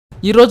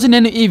ఈరోజు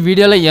నేను ఈ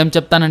వీడియోలో ఏం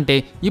చెప్తానంటే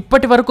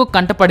ఇప్పటి వరకు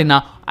కంటపడిన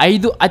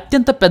 5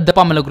 అత్యంత పెద్ద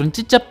పాముల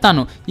గురించి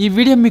చెప్తాను. ఈ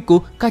వీడియో మీకు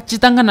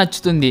ఖచ్చితంగా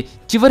నచ్చుతుంది,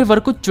 చివరి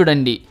వరకు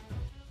చూడండి.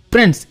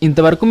 ఫ్రెండ్స్,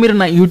 ఇంతవరకు మీరు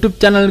నా యూట్యూబ్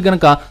ఛానల్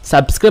కనుక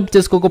సబ్స్క్రైబ్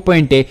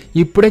చేసుకోకపోయింటే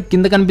ఇప్పుడే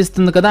కింద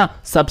కనిపిస్తుంది కదా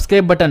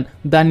సబ్స్క్రైబ్ బటన్,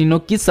 దాన్ని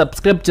నొక్కి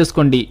సబ్స్క్రైబ్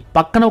చేసుకోండి.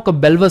 పక్కన ఒక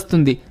బెల్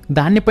వస్తుంది,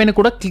 దానిపైన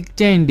కూడా క్లిక్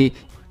చేయండి.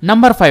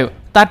 Number 5,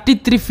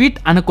 33 feet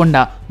anaconda.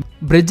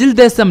 బ్రెజిల్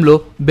దేశంలో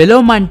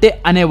బెలోమాంటే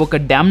అనే ఒక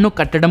డ్యామ్ను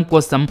కట్టడం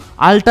కోసం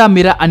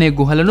ఆల్టామిరా అనే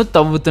గుహలను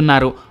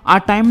తవ్వుతున్నారు. ఆ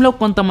టైంలో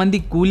కొంతమంది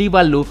కూలీ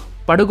వాళ్ళు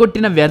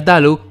పడగొట్టిన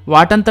వ్యర్థాలు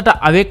వాటంతటా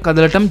అవే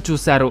కదలటం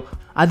చూశారు.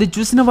 అది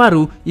చూసిన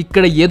వారు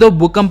ఇక్కడ ఏదో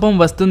భూకంపం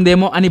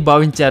వస్తుందేమో అని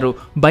భావించారు.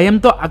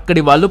 భయంతో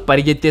అక్కడి వాళ్ళు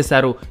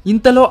పరిగెత్తేశారు.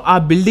 ఇంతలో ఆ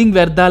బిల్డింగ్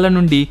వ్యర్థాల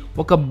నుండి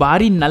ఒక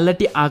భారీ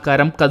నల్లటి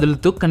ఆకారం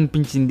కదులుతూ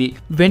కనిపించింది.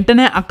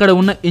 వెంటనే అక్కడ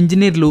ఉన్న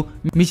ఇంజనీర్లు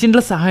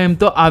మిషన్ల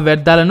సహాయంతో ఆ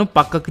వ్యర్థాలను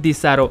పక్కకు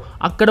తీశారు.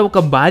 అక్కడ ఒక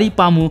భారీ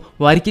పాము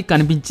వారికి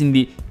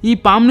కనిపించింది. ఈ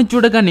పామును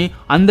చూడగానే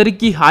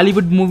అందరికీ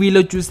హాలీవుడ్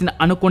మూవీలో చూసిన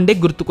అనకొండే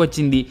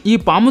గుర్తుకొచ్చింది. ఈ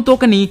పాము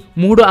తోకని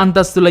 3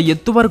 అంతస్తుల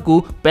ఎత్తు వరకు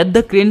పెద్ద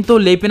క్రేన్తో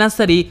లేపినా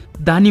సరే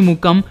దాని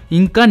ముఖం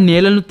ఇంకా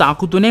నేలను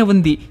తాకుతూనే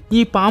ఉంది.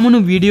 ఈ పామును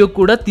వీడియో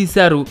కూడా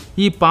తీశారు.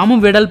 ఈ పాము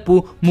వెడల్పు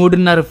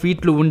 3.5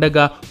 ఫీట్లు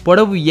ఉండగా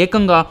పొడవు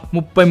ఏకంగా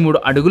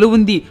 33 అడుగులు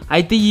ఉంది.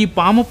 అయితే ఈ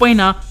పాము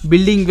పైన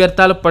బిల్డింగ్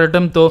వ్యర్థాలు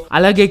పడటంతో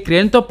అలాగే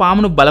క్రేన్తో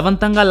పామును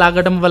బలవంతంగా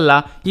లాగడం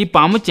వల్ల ఈ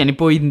పాము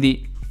చనిపోయింది.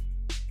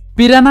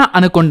 Piranha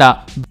anaconda.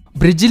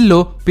 బ్రెజిల్లో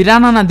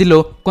పిరానా నదిలో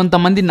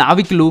కొంతమంది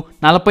నావికులు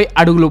 40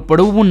 అడుగులు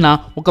పొడవు ఉన్న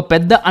ఒక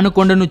పెద్ద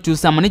అనకొండను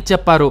చూశామని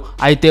చెప్పారు.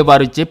 అయితే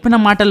వారు చెప్పిన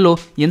మాటల్లో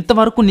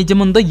ఎంతవరకు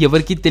నిజముందో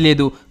ఎవరికీ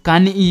తెలియదు.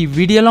 కానీ ఈ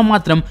వీడియోలో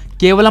మాత్రం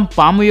కేవలం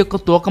పాము యొక్క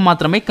తోక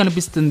మాత్రమే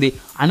కనిపిస్తుంది.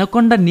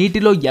 అనకొండ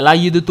నీటిలో ఎలా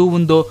ఈదుతూ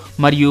ఉందో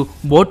మరియు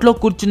బోట్లో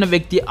కూర్చున్న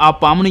వ్యక్తి ఆ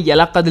పామును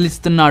ఎలా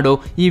కదిలిస్తున్నాడో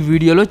ఈ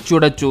వీడియోలో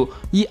చూడొచ్చు.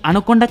 ఈ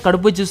అనకొండ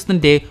కడుపు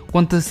చూస్తుంటే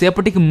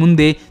కొంతసేపటికి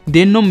ముందే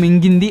దేన్నో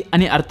మింగింది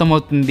అని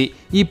అర్థమవుతుంది.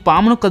 ఈ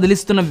పామును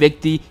కదిలిస్తున్న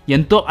వ్యక్తి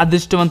ఎంతో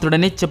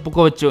అదృష్టవంతుడనే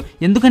చెప్పుకోవచ్చు.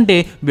 ఎందుకంటే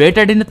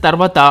వేటాడిన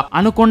తర్వాత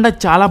అనకొండ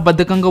చాలా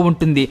బద్ధకంగా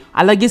ఉంటుంది,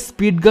 అలాగే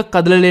స్పీడ్గా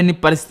కదలలేని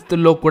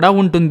పరిస్థితుల్లో కూడా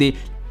ఉంటుంది.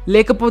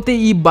 లేకపోతే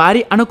ఈ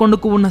భారీ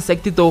అనకొండకు ఉన్న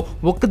శక్తితో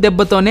ఒక్క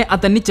దెబ్బతోనే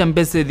అతన్ని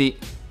చంపేసేది.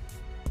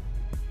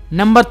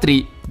 Number 3,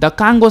 the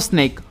Congo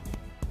snake.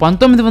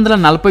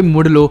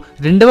 1943లో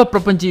రెండవ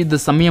ప్రపంచ యుద్ధ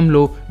సమయంలో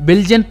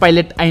బెల్జియన్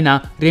పైలట్ అయిన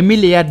రెమీ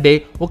లియార్డే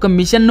ఒక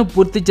మిషన్ను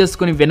పూర్తి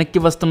చేసుకుని వెనక్కి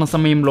వస్తున్న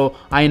సమయంలో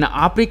ఆయన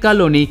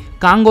ఆఫ్రికాలోని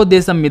కాంగో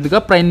దేశం మీదుగా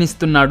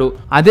ప్రయాణిస్తున్నాడు.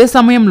 అదే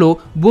సమయంలో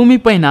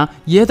భూమిపైన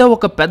ఏదో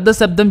ఒక పెద్ద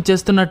శబ్దం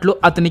చేస్తున్నట్లు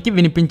అతనికి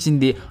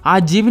వినిపించింది. ఆ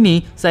జీవిని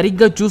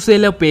సరిగ్గా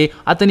చూసేలోపే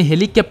అతని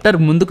హెలికాప్టర్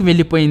ముందుకు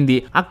వెళ్ళిపోయింది.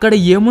 అక్కడ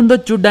ఏముందో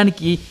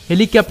చూడ్డానికి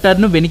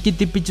హెలికాప్టర్ను వెనక్కి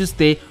తిప్పి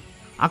చూస్తే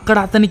అక్కడ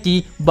అతనికి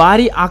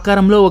భారీ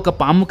ఆకారంలో ఒక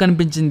పాము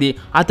కనిపించింది.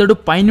 అతడు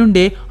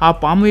పైనుండే ఆ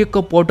పాము యొక్క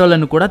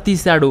ఫోటోలను కూడా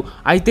తీశాడు.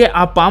 అయితే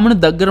ఆ పామును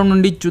దగ్గర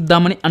నుండి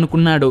చూద్దామని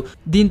అనుకున్నాడు.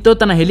 దీంతో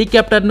తన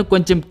హెలికాప్టర్ను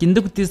కొంచెం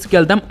కిందకు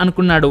తీసుకెళ్దాం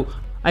అనుకున్నాడు.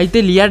 అయితే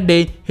లియార్డే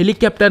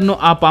హెలికాప్టర్ను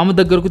ఆ పాము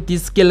దగ్గరకు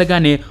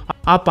తీసుకెళ్లగానే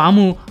ఆ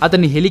పాము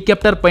అతని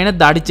హెలికాప్టర్ పైన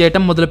దాడి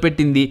చేయటం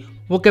మొదలుపెట్టింది.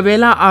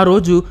 ఒకవేళ ఆ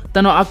రోజు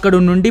తను అక్కడి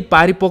నుండి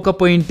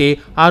పారిపోకపోయింటే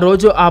ఆ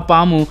రోజు ఆ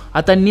పాము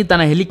అతన్ని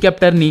తన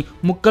హెలికాప్టర్ని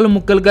ముక్కలు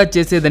ముక్కలుగా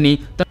చేసేదని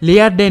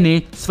లియార్డేనే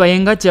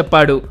స్వయంగా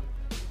చెప్పాడు.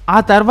 ఆ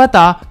తర్వాత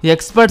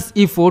ఎక్స్పర్ట్స్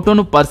ఈ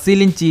ఫోటోను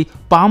పరిశీలించి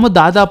పాము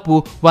దాదాపు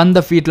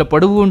 100 ఫీట్ల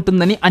పొడవు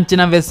ఉంటుందని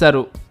అంచనా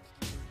వేశారు.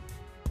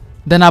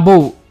 ద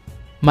నబోవ్.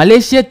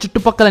 మలేషియా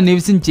చుట్టుపక్కల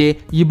నివసించే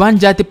ఇబాన్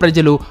జాతి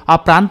ప్రజలు ఆ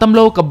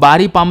ప్రాంతంలో ఒక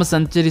భారీ పాము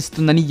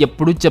సంచరిస్తుందని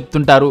ఎప్పుడూ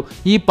చెప్తుంటారు.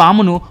 ఈ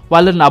పామును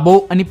వాళ్ళు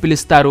నబోవ్ అని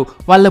పిలుస్తారు.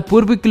 వాళ్ళ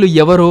పూర్వీకులు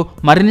ఎవరో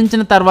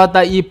మరణించిన తర్వాత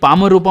ఈ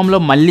పాము రూపంలో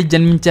మళ్ళీ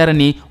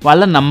జన్మించారని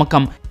వాళ్ళ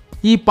నమ్మకం.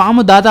 ఈ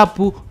పాము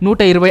దాదాపు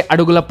 120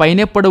 అడుగుల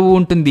పైనే పొడవు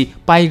ఉంటుంది.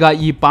 పైగా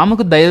ఈ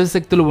పాముకు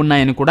దైవశక్తులు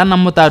ఉన్నాయని కూడా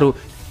నమ్ముతారు.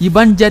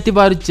 ఇబాన్ జాతి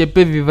వారు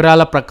చెప్పే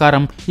వివరాల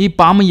ప్రకారం ఈ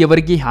పాము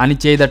ఎవరికీ హాని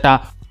చేయదట.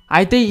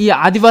 అయితే ఈ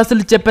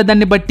ఆదివాసులు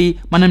చెప్పేదాన్ని బట్టి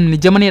మనం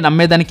నిజమని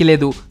నమ్మేదానికి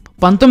లేదు.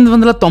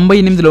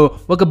 1998లో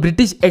ఒక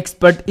బ్రిటిష్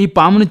ఎక్స్పర్ట్ ఈ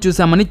పామును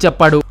చూశామని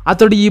చెప్పాడు.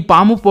 అతడు ఈ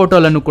పాము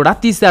ఫోటోలను కూడా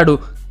తీశాడు.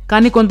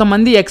 కానీ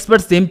కొంతమంది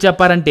ఎక్స్పర్ట్స్ ఏం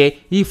చెప్పారంటే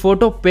ఈ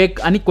ఫోటో ఫేక్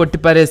అని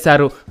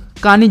కొట్టిపారేశారు.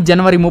 కానీ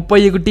జనవరి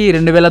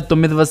 31,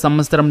 2009వ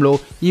సంవత్సరంలో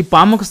ఈ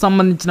పాముకు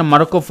సంబంధించిన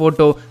మరొక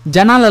ఫోటో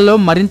జనాలలో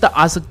మరింత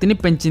ఆసక్తిని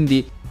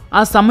పెంచింది.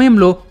 ఆ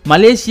సమయంలో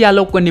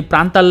మలేషియాలో కొన్ని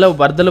ప్రాంతాల్లో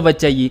వరదలు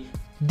వచ్చాయి.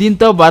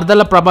 దీంతో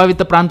వరదల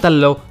ప్రభావిత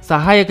ప్రాంతాల్లో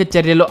సహాయక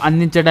చర్యలు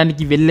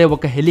అందించడానికి వెళ్లే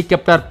ఒక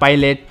హెలికాప్టర్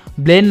పైలట్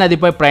బ్లేన్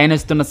నదిపై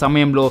ప్రయాణిస్తున్న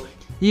సమయంలో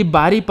ఈ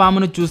భారీ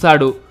పామును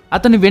చూశాడు.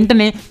 అతను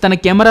వెంటనే తన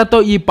కెమెరాతో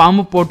ఈ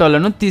పాము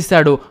ఫోటోలను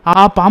తీశాడు.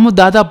 ఆ పాము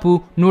దాదాపు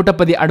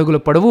 110 అడుగుల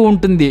పొడవు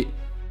ఉంటుంది.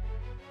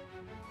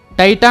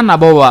 టైటా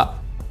నబోవా.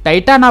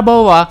 టైటా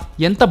నబోవా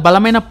ఎంత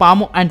బలమైన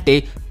పాము అంటే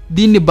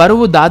దీని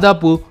బరువు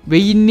దాదాపు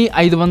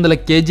 1500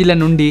 కేజీల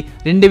నుండి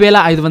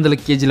 2500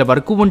 కేజీల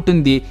వరకు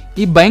ఉంటుంది.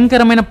 ఈ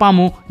భయంకరమైన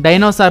పాము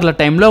డైనోసార్ల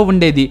టైంలో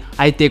ఉండేది.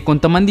 అయితే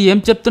కొంతమంది ఏం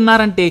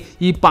చెప్తున్నారంటే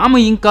ఈ పాము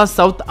ఇంకా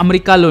సౌత్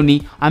అమెరికాలోని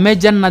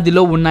అమెజాన్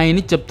నదిలో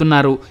ఉన్నాయని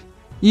చెప్తున్నారు.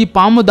 ఈ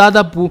పాము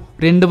దాదాపు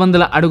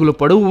 200 అడుగుల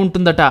పొడవు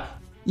ఉంటుందట.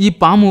 ఈ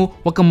పాము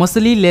ఒక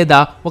మొసలి లేదా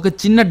ఒక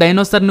చిన్న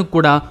డైనోసార్ను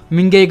కూడా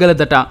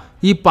మింగేయగలదట.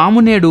 ఈ పాము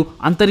నేడు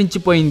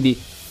అంతరించిపోయింది.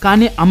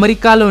 కానీ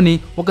అమెరికాలోని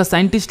ఒక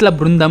సైంటిస్టుల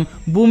బృందం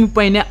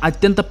భూమిపైనే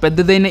అత్యంత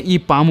పెద్దదైన ఈ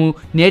పాము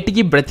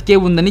నేటికి బ్రతికే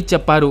ఉందని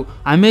చెప్పారు.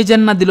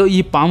 అమెజాన్ నదిలో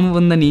ఈ పాము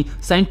ఉందని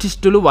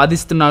సైంటిస్టులు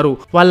వాదిస్తున్నారు.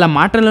 వాళ్ళ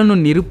మాటలను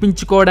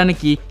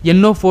నిరూపించుకోవడానికి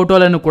ఎన్నో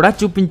ఫోటోలను కూడా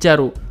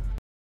చూపించారు.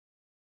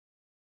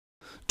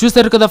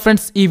 చూశారు కదా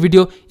ఫ్రెండ్స్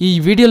ఈ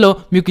వీడియోలో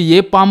మీకు ఏ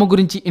పాము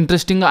గురించి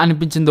ఇంట్రెస్టింగ్గా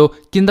అనిపించిందో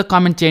కింద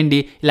కామెంట్ చేయండి.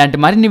 ఇలాంటి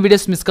మరిన్ని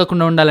వీడియోస్ మిస్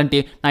కాకుండా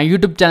ఉండాలంటే నా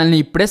యూట్యూబ్ ఛానల్ని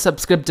ఇప్పుడే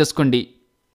సబ్స్క్రైబ్ చేసుకోండి.